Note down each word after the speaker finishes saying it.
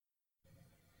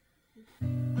Hello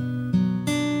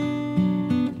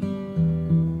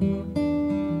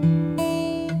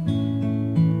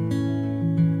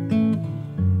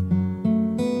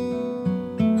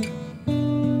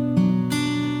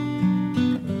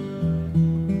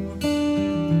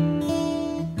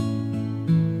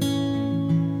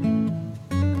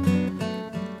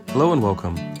and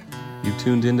welcome. You've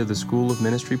tuned into the School of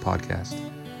Ministry podcast.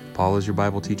 Paul is your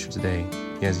Bible teacher today.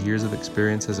 He has years of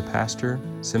experience as a pastor,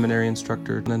 seminary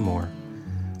instructor, and more.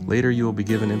 Later, you will be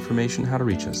given information how to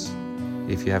reach us.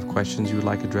 If you have questions you would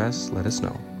like addressed, let us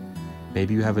know.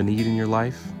 Maybe you have a need in your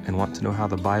life and want to know how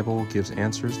the Bible gives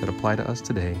answers that apply to us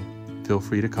today. Feel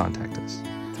free to contact us.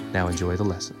 Now enjoy the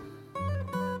lesson.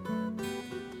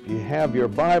 If you have your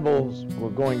Bibles, we're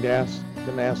going to ask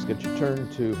that you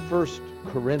turn to 1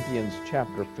 Corinthians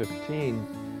chapter 15.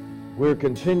 We're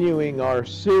continuing our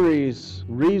series,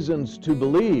 Reasons to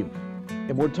Believe,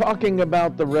 and we're talking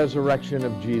about the resurrection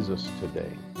of Jesus today.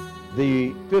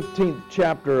 The 15th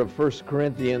chapter of 1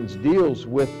 Corinthians deals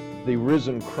with the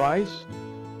risen Christ,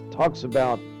 talks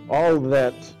about all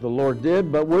that the Lord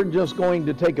did, but we're just going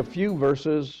to take a few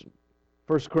verses,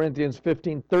 1 Corinthians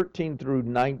 15, 13 through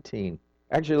 19.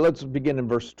 Actually, let's begin in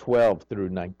verse 12 through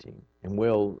 19, and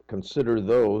we'll consider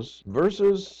those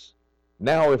verses.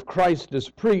 Now, if Christ is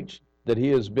preached that he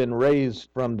has been raised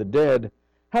from the dead,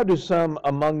 how do some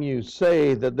among you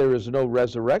say that there is no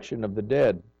resurrection of the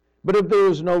dead? But if there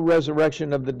is no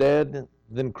resurrection of the dead,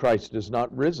 then Christ is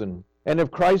not risen. And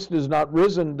if Christ is not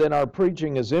risen, then our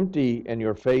preaching is empty, and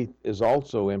your faith is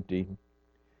also empty.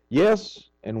 Yes,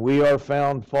 and we are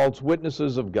found false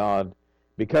witnesses of God,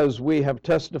 because we have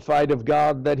testified of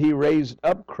God that he raised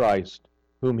up Christ,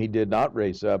 whom he did not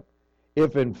raise up,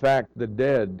 if in fact the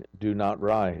dead do not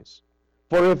rise.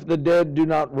 For if the dead do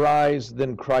not rise,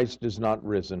 then Christ is not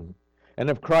risen. And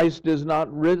if Christ is not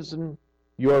risen,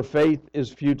 your faith is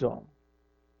futile.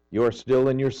 You are still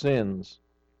in your sins.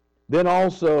 Then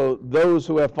also those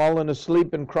who have fallen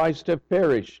asleep in Christ have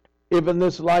perished. If in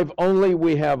this life only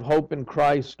we have hope in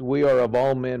Christ, we are of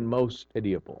all men most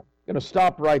pitiable. I'm going to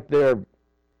stop right there.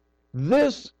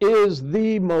 This is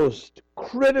the most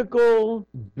critical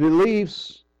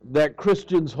beliefs that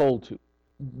Christians hold to.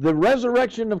 The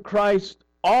resurrection of Christ,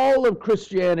 all of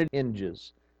Christianity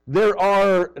hinges. There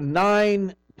are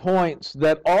 9 points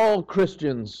that all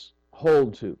Christians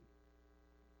hold to.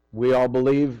 We all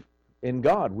believe in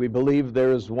God. We believe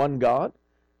there is one God,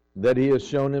 that he has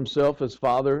shown himself as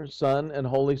Father, Son, and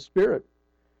Holy Spirit.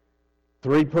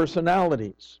 3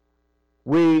 personalities.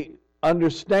 We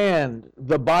understand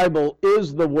the Bible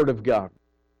is the Word of God.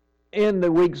 In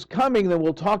the weeks coming, then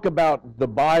we'll talk about the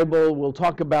Bible, we'll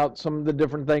talk about some of the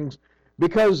different things,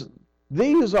 because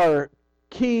these are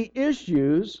key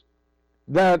issues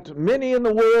that many in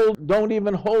the world don't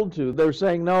even hold to. They're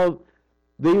saying, no,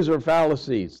 these are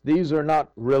fallacies. These are not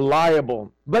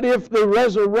reliable. But if the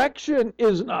resurrection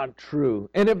is not true,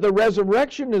 and if the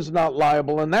resurrection is not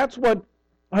liable, and that's what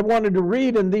I wanted to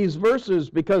read in these verses,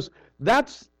 because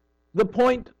that's the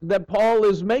point that Paul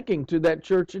is making to that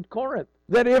church at Corinth,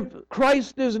 that if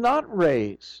Christ is not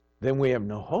raised, then we have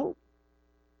no hope.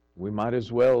 We might as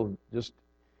well just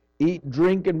eat,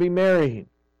 drink, and be merry,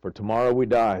 for tomorrow we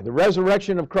die. The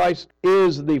resurrection of Christ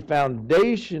is the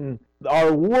foundation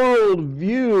our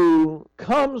worldview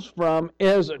comes from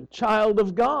as a child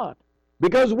of God.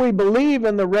 Because we believe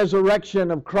in the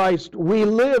resurrection of Christ, we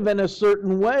live in a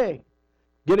certain way.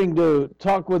 Getting to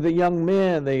talk with the young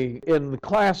men in the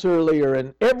class earlier,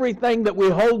 and everything that we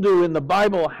hold to in the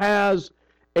Bible has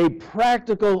a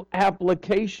practical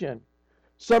application,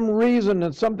 some reason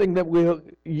and something that we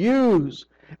use.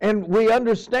 And we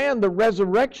understand the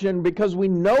resurrection because we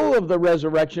know of the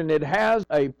resurrection. It has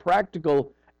a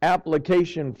practical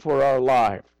application for our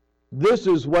life. This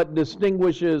is what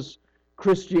distinguishes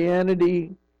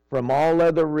Christianity from all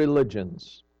other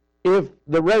religions. If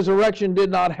the resurrection did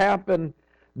not happen,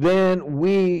 then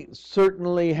we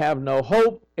certainly have no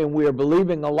hope, and we are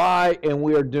believing a lie, and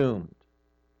we are doomed.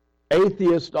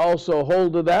 Atheists also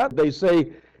hold to that. They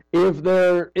say, if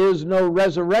there is no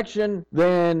resurrection,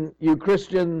 then you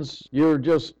Christians, you're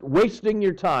just wasting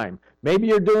your time. Maybe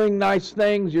you're doing nice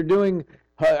things, you're doing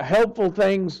helpful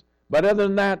things, but other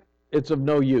than that, it's of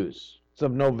no use. It's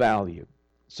of no value.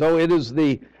 So it is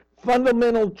the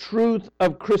fundamental truth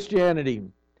of Christianity.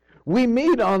 We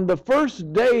meet on the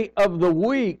first day of the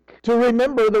week to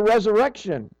remember the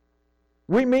resurrection.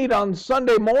 We meet on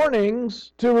Sunday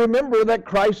mornings to remember that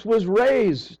Christ was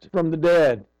raised from the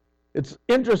dead. It's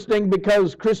interesting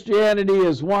because Christianity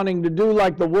is wanting to do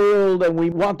like the world, and we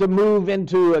want to move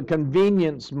into a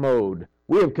convenience mode.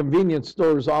 We have convenience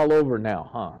stores all over now,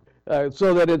 huh?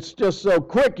 so that it's just so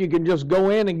quick. You can just go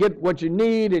in and get what you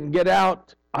need and get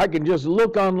out. I can just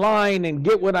look online and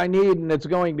get what I need, and it's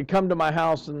going to come to my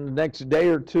house in the next day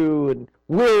or two. And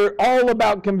we're all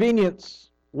about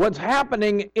convenience. What's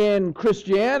happening in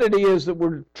Christianity is that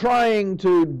we're trying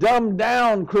to dumb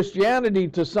down Christianity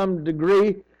to some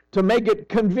degree to make it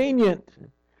convenient.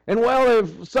 And well,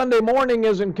 if Sunday morning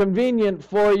isn't convenient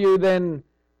for you, then,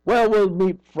 well, we'll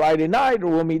meet Friday night, or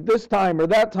we'll meet this time or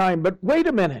that time. But wait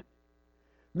a minute.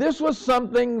 This was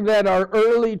something that our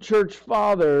early church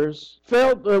fathers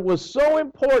felt it was so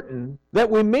important that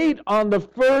we meet on the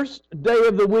first day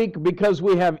of the week, because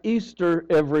we have Easter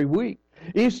every week.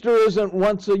 Easter isn't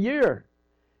once a year.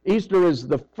 Easter is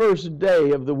the first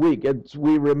day of the week.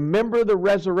 We remember the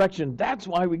resurrection. That's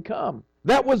why we come.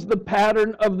 That was the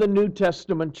pattern of the New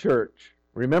Testament church.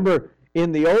 Remember,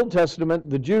 in the Old Testament,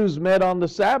 the Jews met on the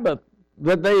Sabbath,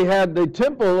 that they had the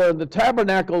temple or the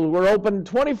tabernacle were open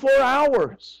 24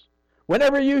 hours.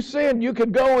 Whenever you sinned, you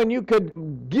could go and you could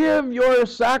give your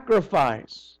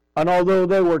sacrifice. And although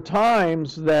there were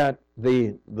times that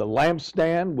the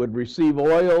lampstand would receive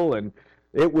oil and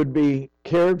it would be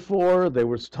cared for, there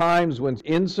was times when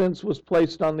incense was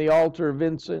placed on the altar of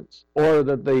incense, or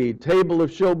that the table of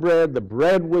showbread, the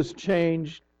bread was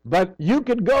changed. But you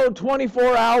could go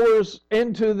 24 hours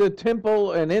into the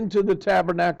temple and into the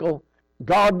tabernacle.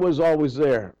 God was always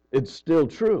there. It's still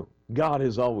true. God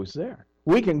is always there.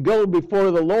 We can go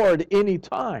before the Lord any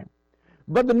time.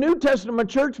 But the New Testament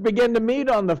church began to meet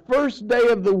on the first day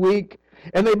of the week,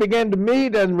 and they began to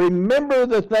meet and remember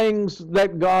the things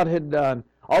that God had done.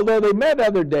 Although they met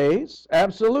other days,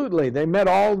 absolutely. They met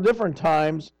all different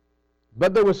times,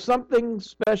 but there was something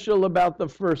special about the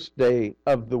first day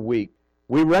of the week.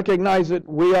 We recognize it.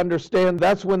 We understand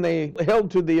that's when they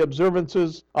held to the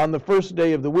observances on the first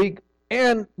day of the week.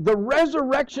 And the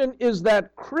resurrection is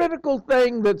that critical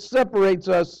thing that separates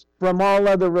us from all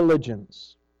other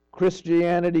religions.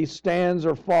 Christianity stands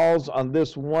or falls on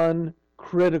this one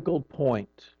critical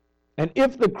point. And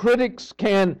if the critics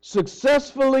can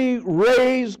successfully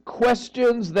raise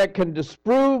questions that can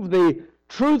disprove the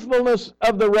truthfulness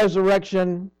of the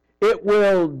resurrection, it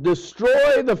will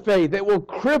destroy the faith. It will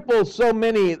cripple so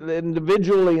many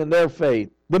individually in their faith.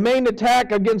 The main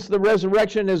attack against the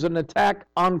resurrection is an attack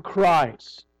on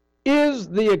Christ. Is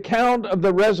the account of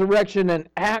the resurrection an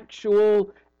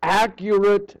actual,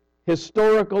 accurate,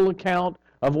 historical account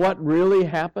of what really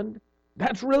happened?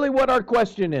 That's really what our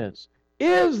question is.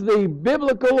 Is the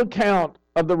biblical account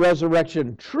of the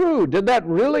resurrection true? Did that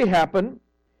really happen?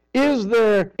 Is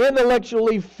there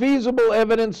intellectually feasible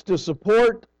evidence to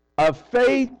support a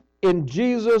faith in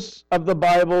Jesus of the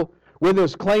Bible with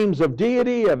his claims of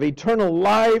deity, of eternal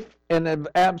life, and of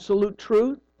absolute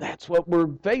truth? That's what we're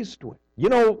faced with. You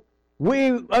know,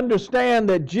 we understand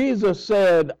that Jesus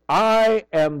said, I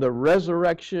am the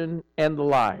resurrection and the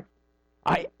life.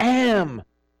 I am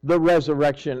the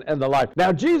resurrection and the life.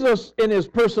 Now, Jesus, in his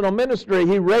personal ministry,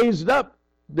 he raised up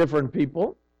different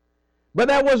people, but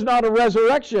that was not a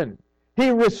resurrection.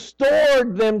 He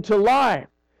restored them to life.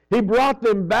 He brought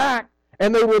them back,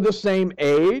 and they were the same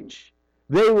age.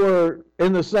 They were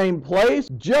in the same place,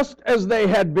 just as they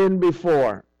had been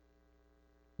before.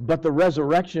 But the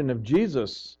resurrection of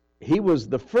Jesus, he was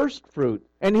the first fruit,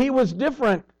 and he was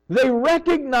different. They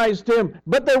recognized him,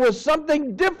 but there was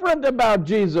something different about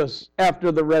Jesus after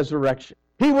the resurrection.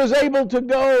 He was able to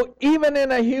go, even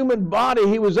in a human body,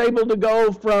 he was able to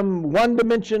go from one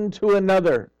dimension to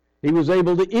another. He was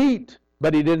able to eat,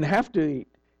 but he didn't have to eat.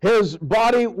 His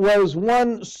body was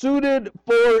one suited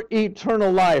for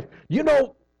eternal life. You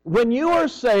know, when you are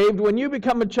saved, when you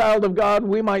become a child of God,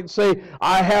 we might say,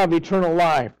 I have eternal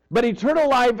life. But eternal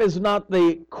life is not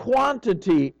the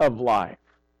quantity of life.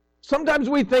 Sometimes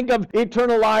we think of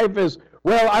eternal life as,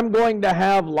 well, I'm going to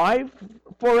have life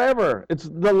forever. It's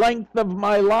the length of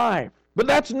my life. But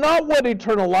that's not what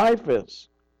eternal life is.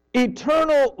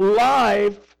 Eternal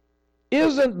life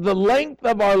isn't the length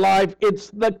of our life, it's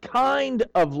the kind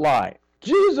of life.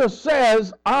 Jesus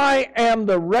says, I am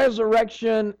the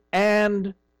resurrection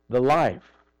and the life.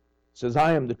 He says,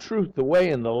 I am the truth, the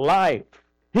way, and the life.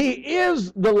 He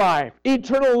is the life.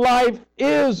 Eternal life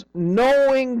is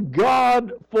knowing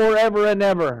God forever and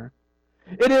ever.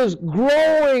 It is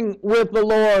growing with the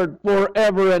Lord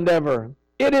forever and ever.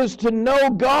 It is to know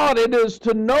God. It is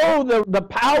to know the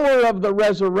power of the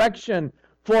resurrection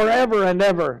forever and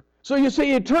ever. So you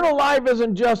see, eternal life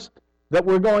isn't just that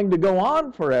we're going to go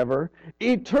on forever.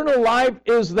 Eternal life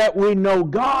is that we know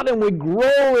God and we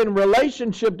grow in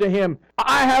relationship to him.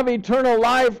 I have eternal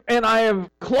life and I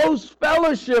have close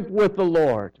fellowship with the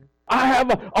Lord. I have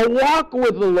a walk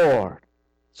with the Lord.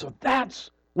 So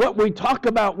that's what we talk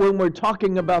about when we're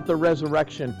talking about the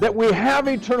resurrection, that we have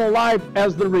eternal life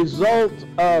as the result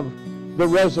of the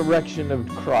resurrection of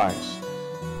Christ.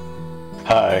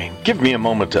 Hi, give me a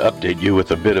moment to update you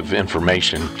with a bit of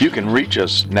information. You can reach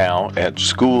us now at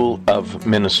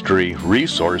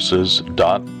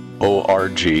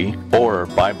schoolofministryresources.org or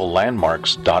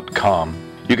BibleLandmarks.com.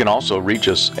 You can also reach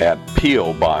us at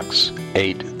P.O. Box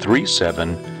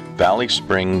 837, Valley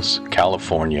Springs,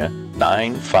 California,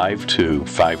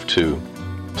 95252.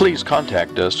 Please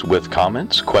contact us with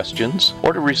comments, questions,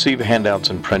 or to receive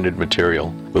handouts and printed material.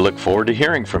 We look forward to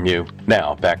hearing from you.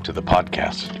 Now, back to the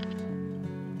podcast.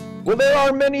 Well, there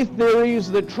are many theories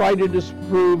that try to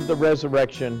disprove the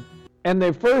resurrection. And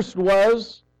the first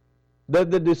was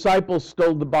that the disciples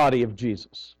stole the body of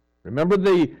Jesus. Remember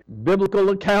the biblical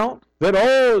account? That,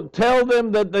 tell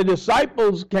them that the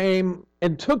disciples came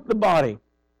and took the body.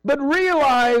 But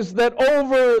realize that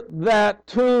over that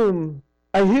tomb,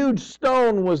 a huge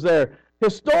stone was there.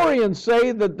 Historians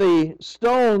say that the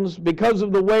stones, because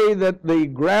of the way that the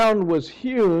ground was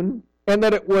hewn, and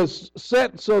that it was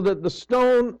set so that the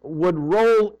stone would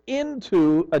roll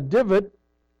into a divot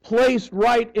placed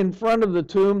right in front of the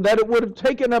tomb, that it would have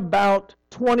taken about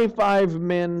 25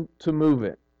 men to move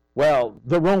it. Well,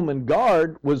 the Roman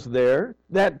guard was there.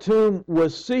 That tomb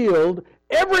was sealed.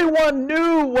 Everyone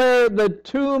knew where the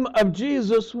tomb of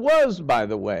Jesus was, by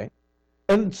the way.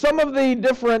 And some of the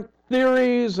different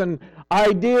theories and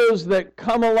ideas that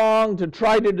come along to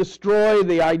try to destroy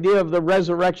the idea of the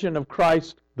resurrection of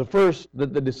Christ. The first,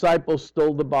 that the disciples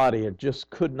stole the body. It just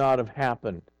could not have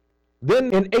happened. Then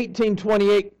in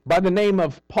 1828, by the name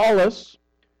of Paulus,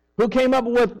 who came up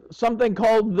with something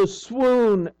called the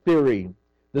swoon theory.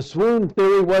 The swoon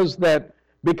theory was that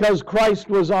because Christ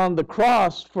was on the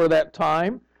cross for that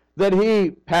time, that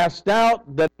he passed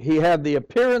out, that he had the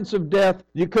appearance of death.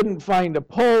 You couldn't find a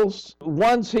pulse.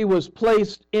 Once he was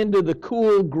placed into the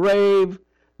cool grave,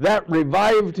 that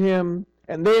revived him.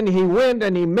 And then he went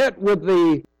and he met with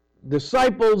the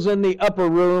disciples in the upper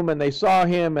room, and they saw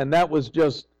him, and that was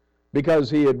just because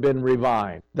he had been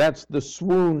revived. That's the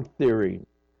swoon theory.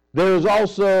 There is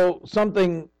also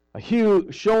something,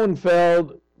 Hugh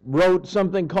Schoenfeld wrote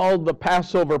something called the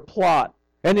Passover plot.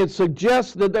 And it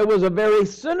suggests that there was a very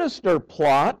sinister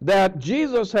plot, that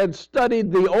Jesus had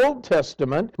studied the Old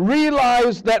Testament,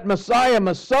 realized that Messiah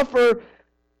must suffer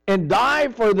and die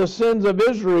for the sins of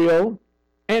Israel,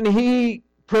 and he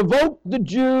provoked the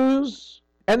Jews,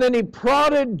 and then he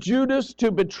prodded Judas to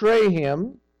betray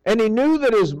him, and he knew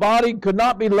that his body could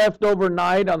not be left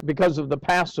overnight because of the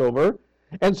Passover,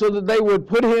 and so that they would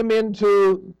put him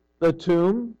into the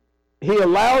tomb. He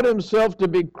allowed himself to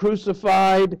be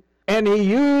crucified, and he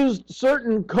used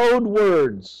certain code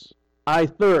words, I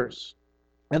thirst,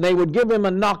 and they would give him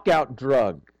a knockout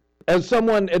drug. As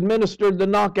someone administered the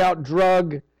knockout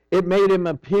drug, it made him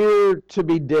appear to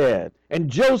be dead. And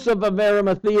Joseph of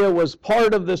Arimathea was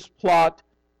part of this plot,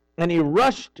 and he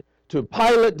rushed to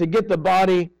Pilate to get the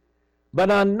body.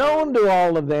 But unknown to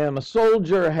all of them, a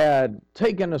soldier had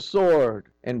taken a sword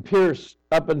and pierced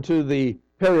up into the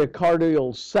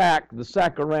pericardial sac, the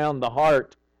sac around the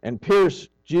heart, and pierced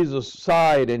Jesus'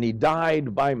 side, and he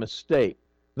died by mistake.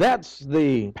 That's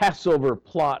the Passover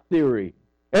plot theory.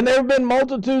 And there have been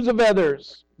multitudes of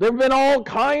others. There have been all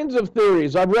kinds of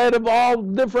theories. I've read of all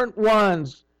different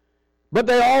ones. But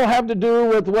they all have to do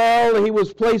with, well, he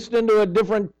was placed into a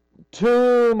different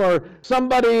tomb, or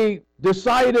somebody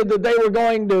decided that they were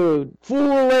going to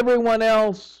fool everyone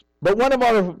else. But one of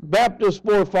our Baptist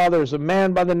forefathers, a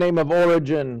man by the name of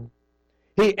Origen,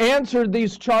 he answered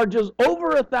these charges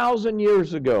over 1,000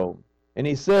 years ago. And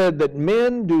he said that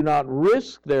men do not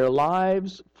risk their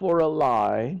lives for a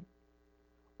lie,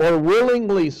 or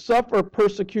willingly suffer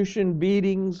persecution,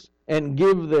 beatings, and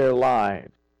give their lives.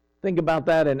 Think about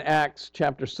that in Acts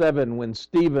chapter 7 when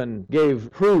Stephen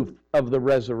gave proof of the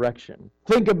resurrection.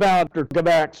 Think about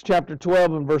Acts chapter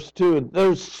 12 and verse 2.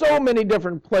 There's so many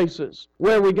different places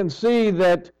where we can see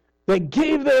that they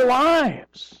gave their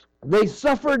lives. They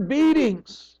suffered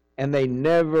beatings, and they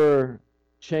never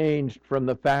changed from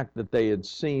the fact that they had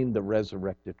seen the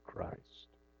resurrected Christ.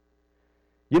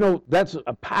 You know, that's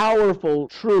a powerful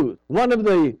truth. One of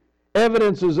the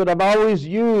evidences that I've always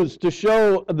used to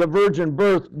show the virgin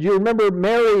birth, you remember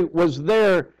Mary was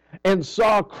there and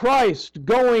saw Christ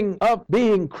going up,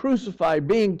 being crucified,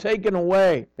 being taken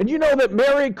away. And you know that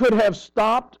Mary could have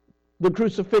stopped the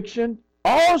crucifixion.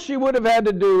 All she would have had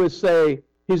to do is say,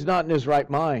 he's not in his right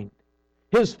mind.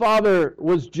 His father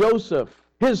was Joseph.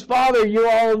 His father, you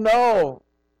all know.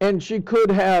 And she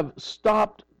could have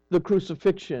stopped the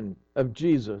crucifixion of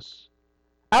Jesus.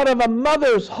 out of a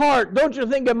mother's heart. Don't you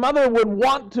think a mother would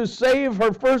want to save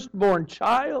her firstborn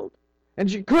child? And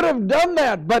she could have done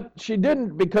that, but she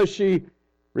didn't, because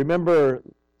remember,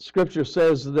 Scripture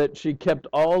says that she kept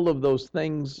all of those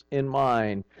things in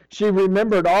mind. She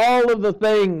remembered all of the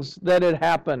things that had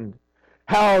happened.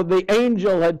 How the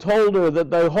angel had told her that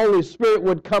the Holy Spirit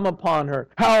would come upon her.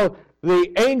 How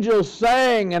the angel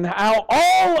sang, and how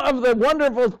all of the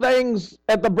wonderful things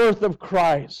at the birth of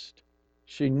Christ.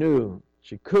 She knew.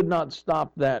 She could not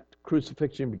stop that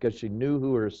crucifixion because she knew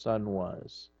who her son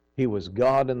was. He was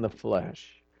God in the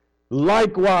flesh.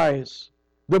 Likewise,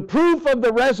 the proof of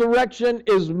the resurrection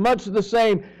is much the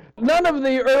same. None of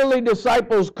the early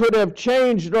disciples could have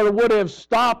changed or would have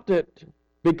stopped it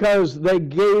because they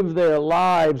gave their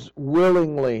lives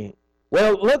willingly.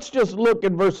 Well, let's just look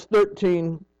at verse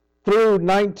 13 through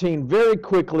 19 very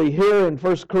quickly here in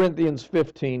 1 Corinthians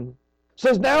 15. It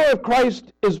says, "Now if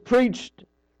Christ is preached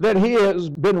that he has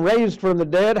been raised from the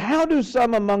dead, how do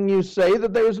some among you say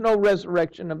that there is no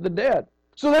resurrection of the dead?"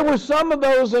 So there were some of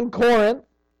those in Corinth.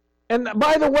 And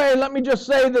by the way, let me just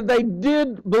say that they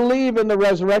did believe in the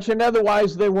resurrection,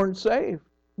 otherwise they weren't saved.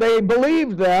 They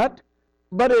believed that,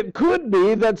 but it could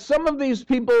be that some of these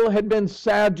people had been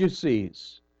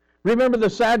Sadducees. Remember, the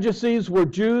Sadducees were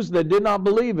Jews that did not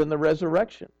believe in the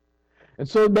resurrection. And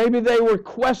so maybe they were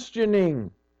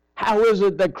questioning, how is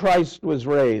it that Christ was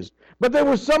raised? But there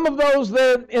were some of those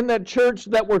there in that church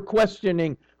that were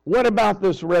questioning, what about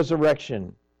this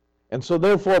resurrection? And so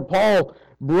therefore Paul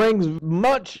brings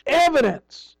much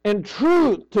evidence and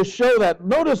truth to show that.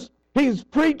 Notice he's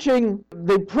preaching,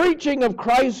 the preaching of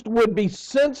Christ would be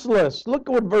senseless. Look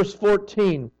at verse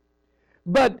 14.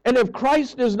 And if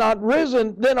Christ is not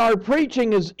risen, then our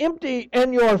preaching is empty,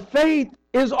 and your faith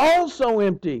is also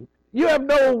empty. You have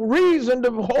no reason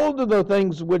to hold to the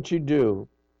things which you do.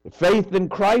 Faith in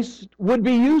Christ would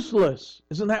be useless.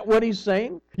 Isn't that what he's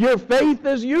saying? Your faith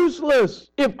is useless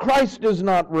if Christ is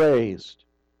not raised.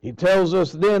 He tells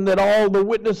us then that all the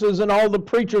witnesses and all the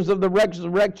preachers of the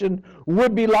resurrection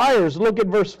would be liars. Look at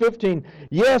verse 15.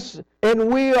 "Yes,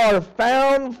 and we are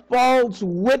found false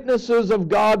witnesses of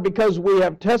God, because we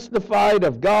have testified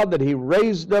of God that he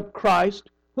raised up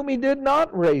Christ, whom he did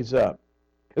not raise up."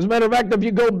 As a matter of fact, if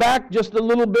you go back just a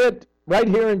little bit, right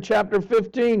here in chapter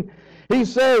 15, he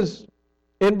says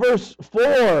in verse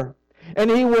 4, "And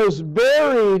he was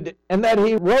buried, and that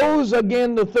he rose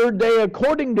again the third day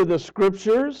according to the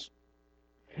Scriptures,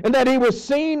 and that he was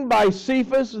seen by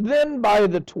Cephas, then by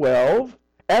the 12.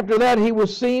 After that he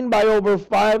was seen by over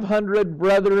 500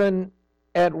 brethren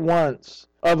at once,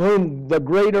 of whom the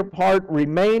greater part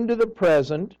remain to the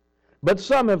present, but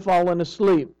some have fallen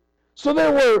asleep." So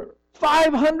there were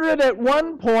 500 at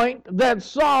one point that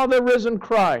saw the risen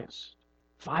Christ.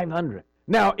 500.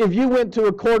 Now, if you went to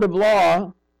a court of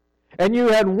law and you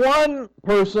had one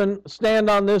person stand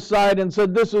on this side and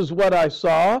said, "This is what I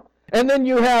saw," and then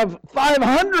you have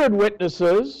 500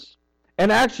 witnesses,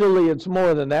 and actually it's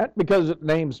more than that because it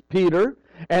names Peter,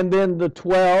 and then the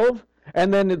 12,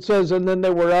 and then it says, and then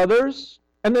there were others,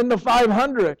 and then the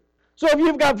 500. So if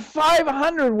you've got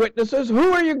 500 witnesses,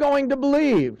 who are you going to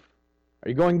believe? Are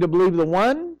you going to believe the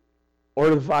one or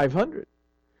the 500?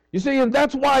 You see, and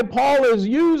that's why Paul is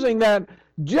using that,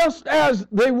 just as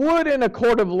they would in a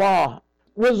court of law,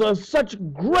 was such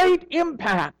great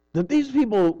impact that these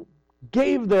people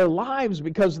gave their lives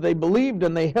because they believed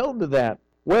and they held to that.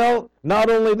 Well, not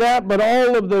only that, but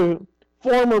all of the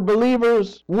former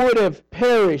believers would have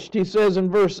perished. He says in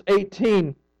verse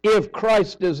 18, "If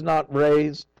Christ is not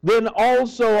raised, then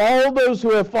also all those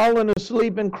who have fallen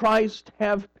asleep in Christ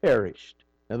have perished."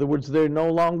 In other words, they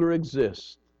no longer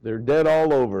exist. They're dead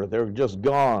all over. They're just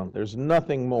gone. There's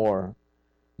nothing more.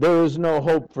 There is no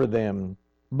hope for them.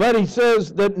 But he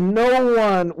says that no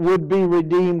one would be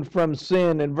redeemed from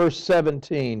sin in verse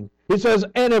 17. He says,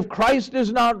 "And if Christ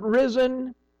is not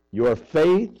risen, your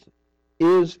faith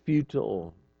is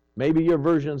futile." Maybe your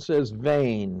version says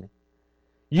vain.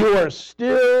 You are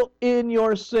still in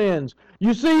your sins.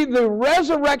 You see, the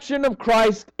resurrection of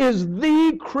Christ is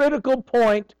the critical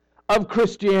point of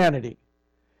Christianity.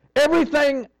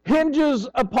 Everything hinges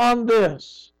upon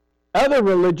this. Other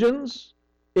religions,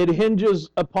 it hinges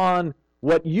upon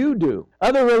what you do.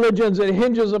 Other religions, it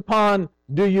hinges upon,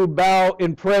 do you bow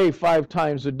and pray 5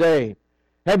 times a day?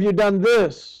 Have you done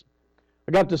this?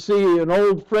 I got to see an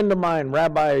old friend of mine,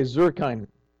 Rabbi Zurkhan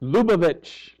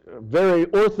Lubavitch, a very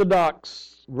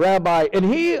orthodox rabbi, and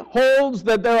he holds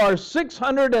that there are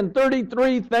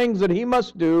 633 things that he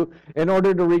must do in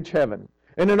order to reach heaven.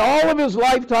 And in all of his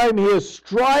lifetime, he is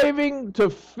striving to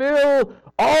fill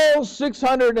all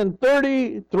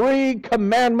 633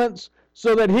 commandments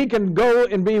so that he can go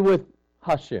and be with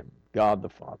Hashem, God the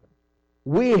Father.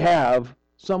 We have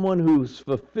someone who's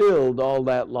fulfilled all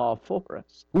that law for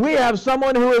us. We have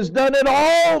someone who has done it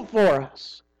all for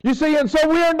us. You see, and so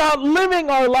we are not living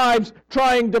our lives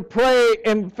trying to pray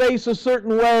and face a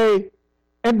certain way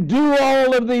and do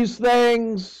all of these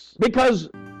things, because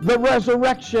the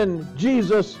resurrection,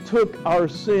 Jesus took our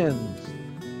sins,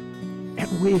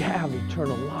 and we have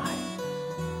eternal life.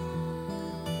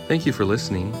 Thank you for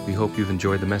listening. We hope you've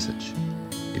enjoyed the message.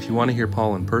 If you want to hear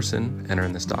Paul in person and are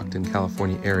in the Stockton,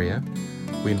 California area,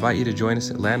 we invite you to join us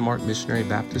at Landmark Missionary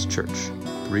Baptist Church,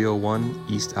 301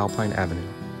 East Alpine Avenue.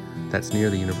 That's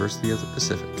near the University of the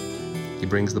Pacific. He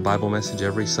brings the Bible message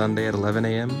every Sunday at 11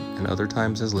 a.m. and other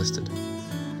times as listed.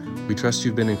 We trust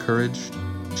you've been encouraged,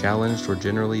 challenged, or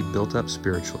generally built up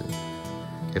spiritually.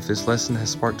 If this lesson has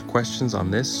sparked questions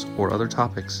on this or other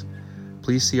topics,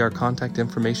 please see our contact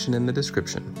information in the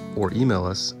description or email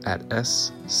us at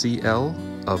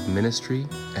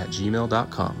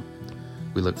sclofministry@gmail.com.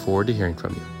 We look forward to hearing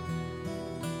from you.